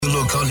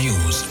Local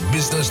news,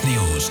 business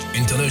news,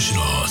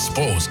 international,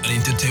 sports and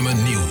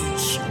entertainment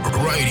news.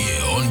 Right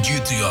here on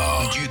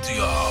GTR.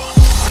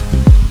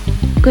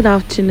 Good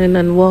afternoon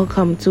and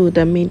welcome to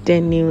the Midday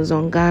News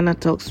on Ghana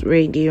Talks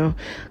Radio.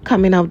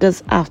 Coming up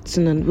this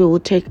afternoon, we will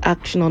take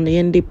action on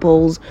the ND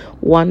polls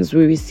once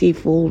we receive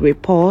full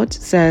report,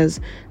 says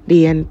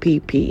the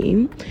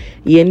NPP.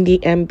 The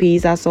ND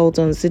MP's assault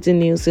on City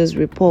News'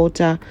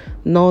 reporter,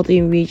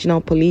 Northern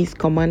Regional Police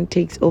Command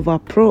takes over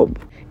probe.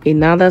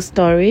 In other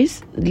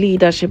stories,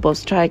 leadership of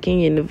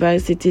striking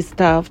university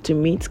staff to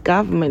meet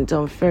government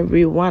on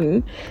February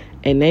 1,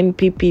 and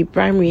NPP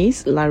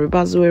primaries,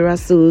 Laribazuera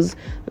sues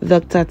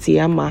Dr.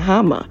 Tia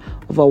Mahama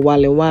over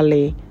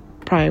Wale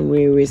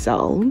primary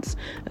results.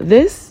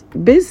 This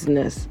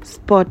business,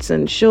 sports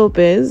and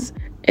showbiz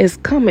is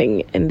coming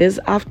in this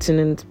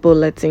afternoon's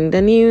bulletin.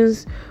 The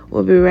news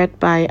will be read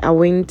by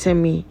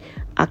Awentemi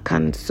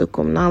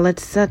Akansukum. Now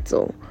let's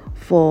settle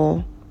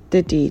for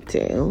the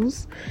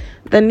details.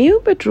 The New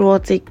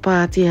Patriotic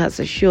Party has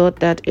assured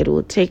that it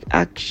will take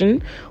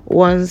action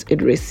once it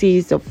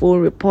receives a full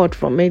report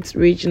from its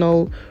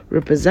regional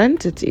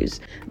representatives,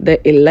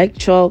 the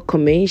Electoral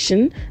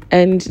Commission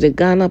and the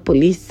Ghana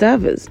Police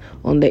Service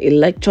on the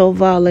electoral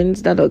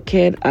violence that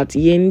occurred at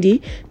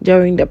Yendi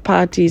during the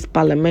party's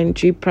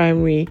parliamentary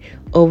primary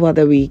over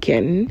the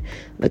weekend.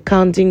 The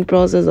counting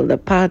process of the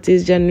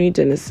party's January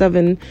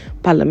 27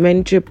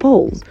 parliamentary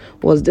polls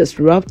was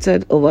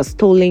disrupted over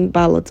stolen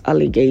ballot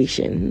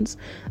allegations.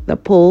 The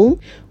poll,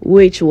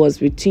 which was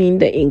between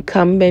the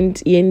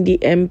incumbent Yendi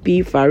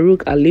MP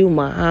Farouk Aliu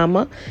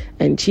Mahama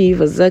and Chief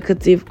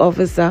Executive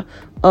Officer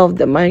of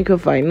the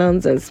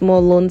Microfinance and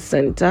Small Loan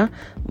Center,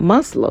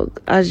 Maslog,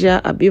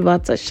 Aja Abiba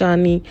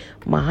Tashani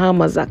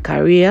Mahama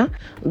Zakaria,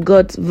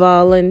 got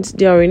violent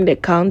during the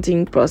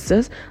counting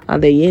process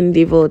at the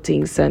Yendi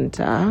Voting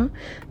Center.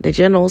 The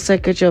General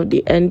Secretary of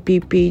the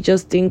NPP,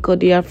 Justin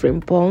Kodia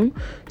Frimpong,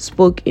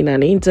 spoke in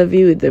an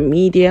interview with the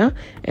media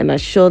and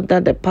assured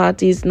that the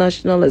party's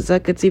National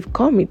Executive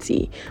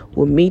Committee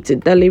will meet to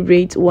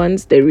deliberate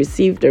once they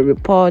receive the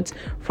report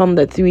from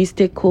the three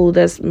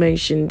stakeholders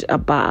mentioned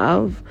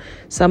above.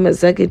 Some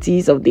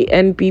executives of the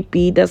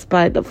NPP,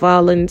 despite the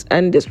violence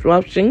and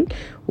disruption,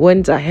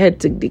 went ahead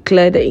to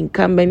declare the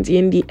incumbent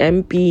Yendi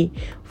MP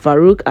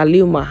Farouk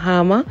Aliu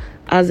Mahama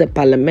as a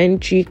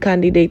parliamentary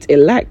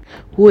candidate-elect,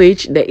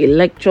 which the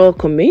Electoral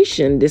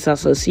Commission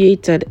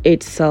disassociated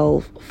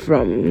itself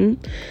from.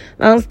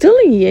 Now, still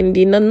in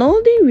Yendi, the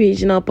Northern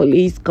Regional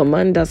Police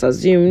Command has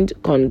assumed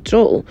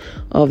control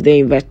of the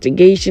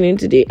investigation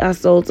into the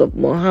assault of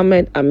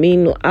Mohammed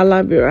Aminu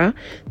Alabira,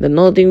 the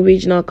Northern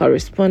Regional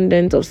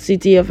Correspondent of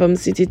City FM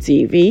City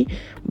TV,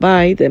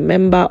 by the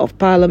Member of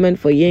Parliament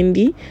for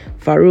Yendi,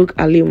 Farouk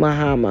Aliu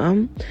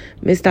Mahama.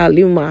 Mr.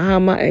 Aliu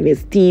Mahama and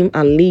his team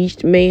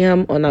unleashed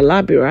mayhem on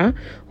Alabira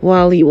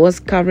while he was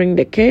covering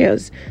the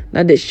chaos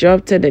that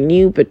disrupted the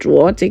New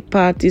Patriotic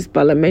Party's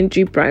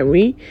parliamentary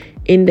primary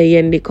in the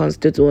Yendi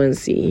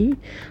constituency.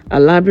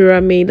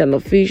 Alabira made an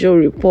official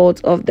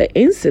report of the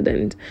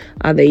incident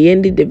at the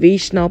Yendi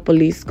Divisional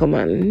Police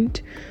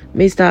Command.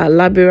 Mr.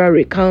 Alabira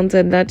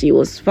recounted that he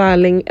was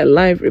filing a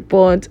live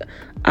report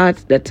at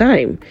the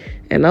time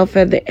and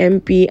offered the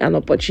MP an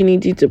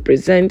opportunity to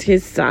present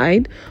his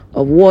side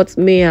of what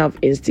may have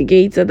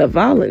instigated the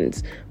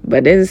violence,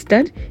 but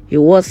instead he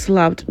was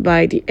slapped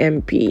by the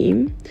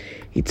MP.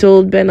 He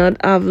told Bernard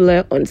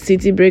Avler on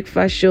City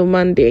Breakfast Show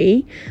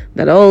Monday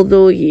that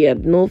although he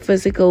had no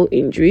physical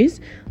injuries,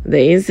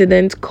 the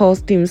incident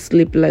caused him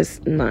sleepless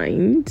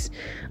nights.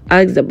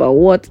 Asked about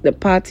what the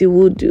party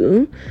would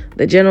do,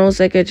 the General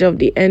Secretary of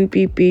the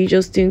NPP,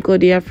 Justin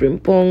Kodia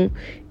Frimpong,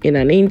 in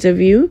an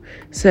interview,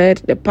 said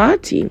the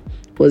party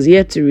was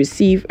yet to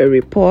receive a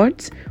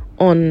report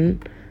on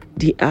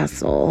the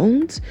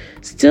assault.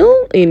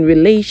 Still in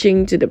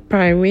relation to the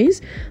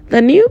primaries,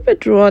 the New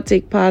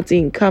Patriotic Party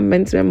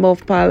incumbent Member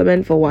of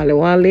Parliament for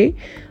Wale,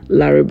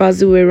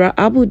 Laribazuera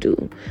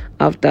Abudu,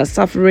 after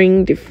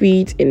suffering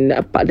defeat in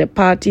the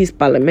party's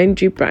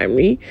parliamentary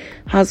primary,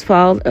 has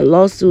filed a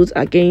lawsuit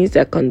against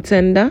a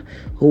contender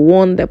who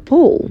won the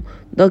poll,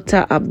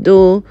 Dr.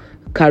 Abdul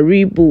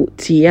Karibu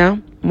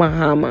Tia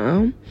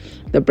Mahama.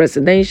 The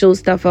presidential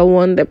staffer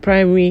won the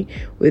primary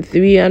with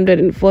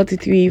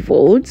 343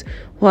 votes,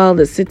 while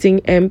the sitting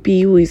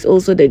MP, who is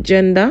also the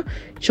Gender,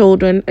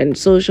 Children and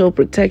Social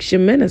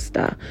Protection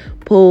Minister,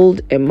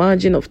 polled a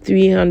margin of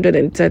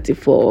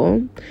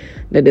 334.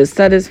 The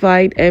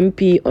dissatisfied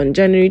MP on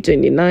January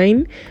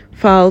 29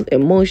 filed a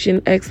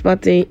motion ex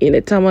parte in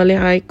the Tamale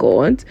High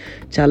Court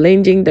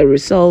challenging the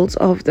results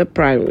of the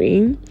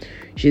primary.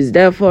 She is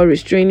therefore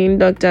restraining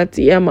Dr.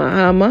 Tia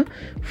Mahama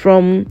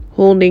from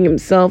holding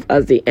himself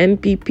as the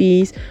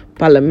NPP's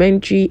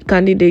parliamentary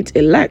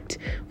candidate-elect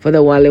for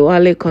the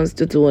Wale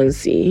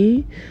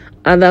constituency.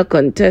 Other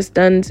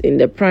contestants in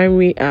the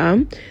primary are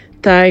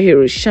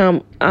Tahir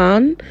Sham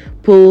An,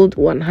 polled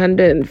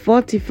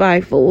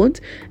 145 votes,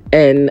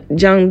 and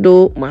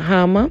Jando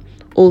Mahama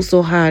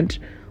also had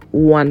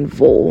 1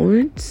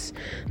 vote.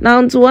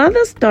 Now to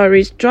other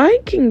stories.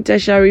 Striking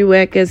tertiary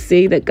workers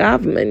say the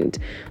government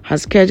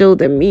has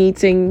scheduled a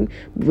meeting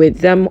with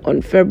them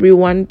on February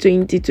 1,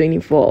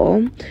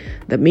 2024.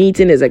 The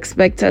meeting is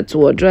expected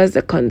to address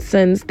the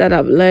concerns that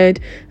have led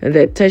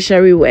the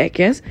tertiary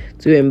workers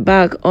to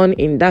embark on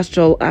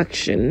industrial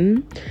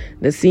action.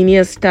 The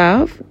Senior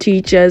Staff,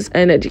 Teachers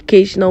and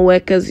Educational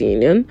Workers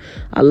Union,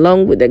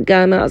 along with the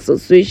Ghana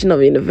Association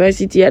of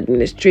University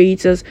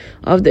Administrators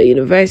of the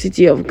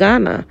University of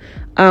Ghana,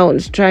 are on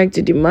strike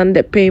to demand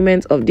the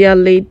payment of their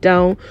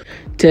laid-down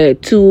Tier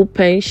 2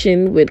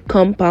 pension with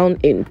compound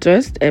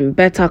interest and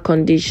better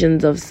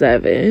conditions of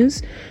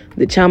service.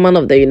 The chairman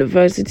of the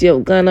University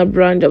of Ghana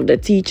branch of the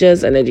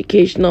Teachers and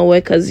Educational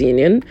Workers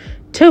Union,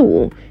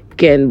 TEU,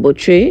 Ken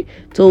Botre,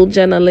 told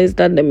journalists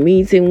that the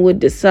meeting would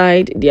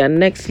decide their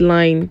next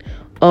line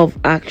of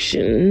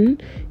action.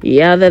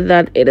 He added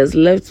that it is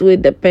left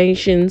with the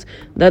pensions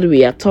that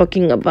we are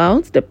talking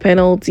about, the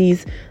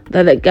penalties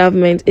that the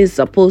government is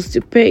supposed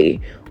to pay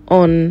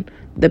on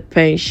the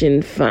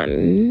pension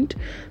fund.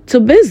 To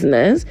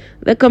business,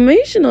 the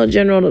Commissioner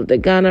General of the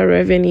Ghana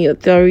Revenue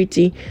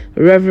Authority,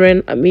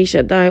 Reverend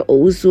Amishadai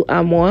Owusu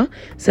Amoa,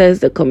 says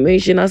the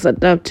Commission has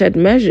adopted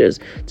measures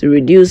to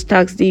reduce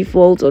tax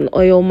default on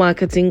oil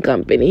marketing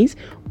companies,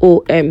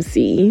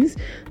 OMCs.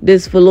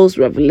 This follows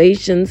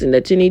revelations in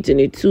the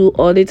 2022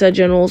 Auditor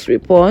General's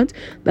report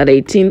that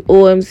 18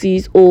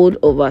 OMCs owed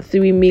over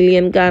 3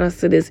 million Ghana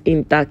cedis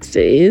in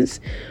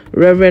taxes.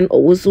 Reverend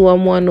Owusu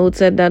Amoa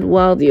noted that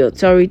while the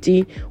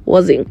authority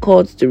was in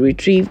court to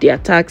retrieve their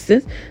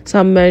taxes,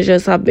 some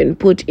measures have been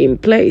put in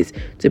place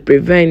to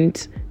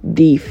prevent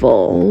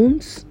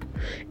defaults.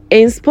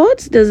 In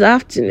sports this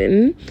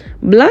afternoon,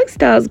 Black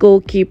Stars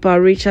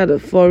goalkeeper Richard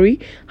Ofori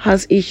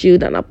has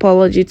issued an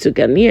apology to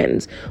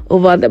Ghanaians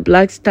over the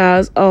Black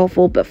Stars'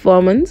 awful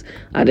performance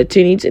at the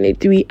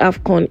 2023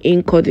 AFCON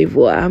in Cote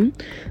d'Ivoire.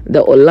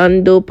 The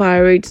Orlando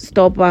Pirates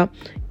stopper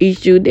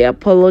issued the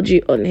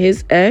apology on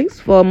his ex,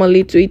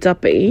 formerly Twitter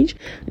page,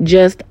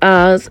 just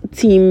as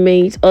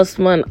teammates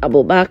Osman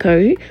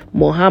Abubakar,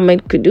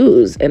 Mohamed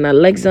Kudus, and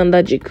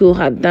Alexander Jiku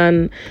had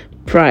done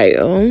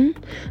prior.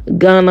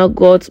 Ghana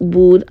got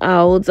booed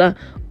out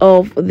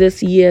of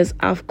this year's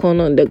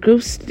AFCON on the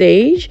group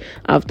stage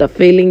after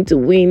failing to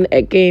win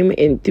a game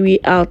in 3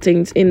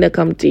 outings in the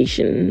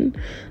competition.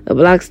 The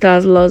Black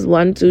Stars lost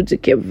 1-2 to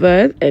Cape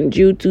Verde and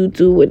drew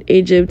 2-2 with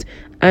Egypt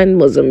and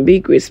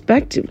Mozambique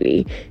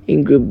respectively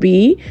in Group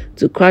B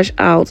to crash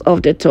out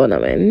of the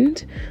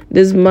tournament.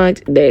 This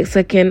marked the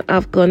second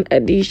AFCON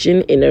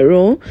edition in a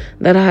row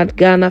that had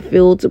Ghana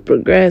failed to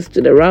progress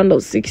to the round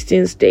of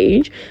 16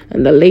 stage,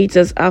 and the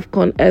latest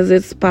AFCON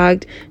exit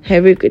sparked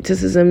heavy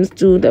criticisms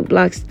to the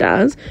Black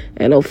Stars,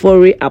 and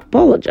Ofori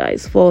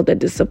apologized for the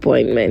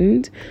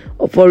disappointment.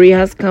 Ofori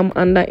has come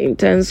under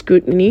intense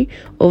scrutiny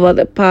over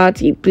the part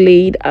he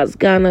played as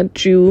Ghana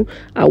threw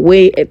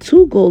away a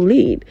 2-goal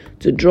lead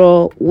to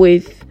draw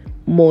with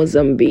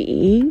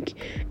Mozambique.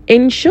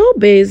 In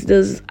showbiz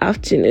this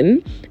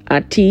afternoon,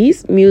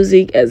 artists,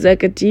 music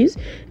executives,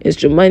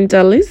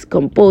 instrumentalists,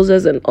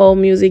 composers, and all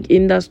music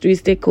industry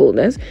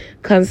stakeholders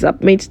can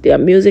submit their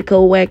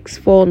musical works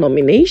for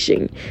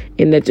nomination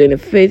in the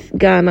 25th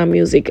Ghana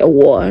Music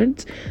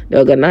Awards. The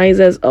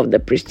organizers of the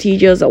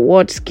prestigious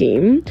award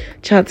scheme,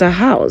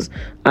 Charterhouse,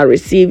 are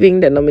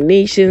receiving the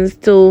nominations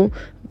till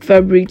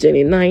February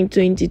 29,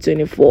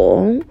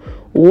 2024.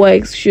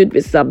 Works should be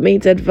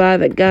submitted via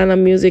the Ghana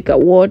Music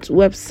Awards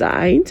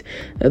website.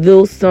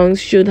 Those songs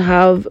should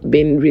have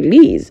been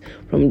released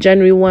from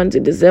January 1 to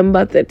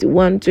December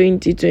 31,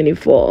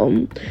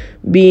 2024.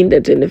 Being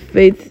the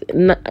 25th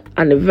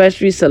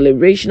anniversary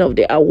celebration of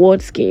the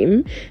award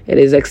scheme, it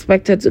is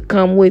expected to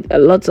come with a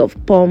lot of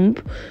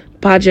pomp,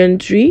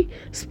 pageantry,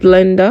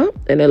 splendor,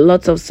 and a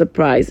lot of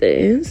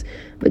surprises.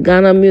 The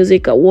Ghana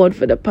Music Award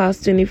for the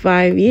past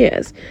 25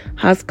 years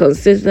has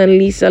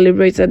consistently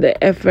celebrated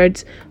the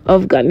efforts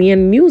of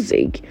Ghanaian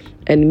music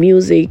and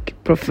music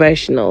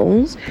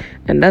professionals.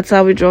 And that's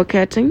how we draw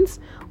curtains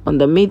on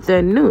the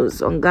Midday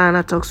News on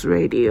Ghana Talks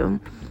Radio.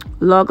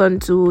 Log on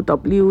to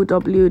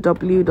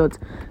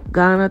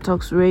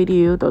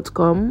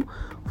www.GhanaTalksRadio.com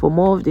for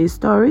more of these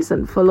stories,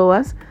 and follow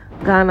us,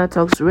 Ghana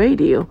Talks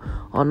Radio,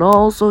 on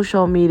all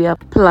social media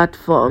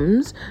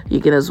platforms. You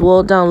can as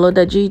well download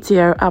the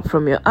GTR app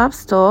from your App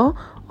Store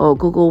or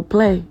Google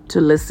Play to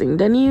listen.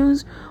 The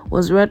news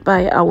was read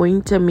by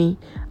Awintemi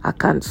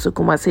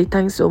Akantsukuma. Say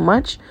thanks so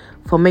much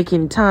for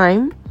making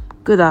time.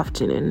 Good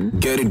afternoon.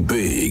 Get it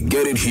big,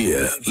 get it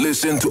here.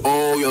 Listen to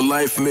all your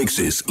live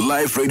mixes,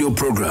 live radio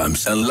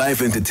programs, and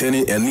live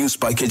entertaining and news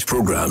package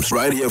programs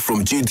right here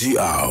from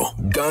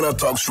GTR, Ghana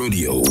Talks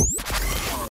Radio.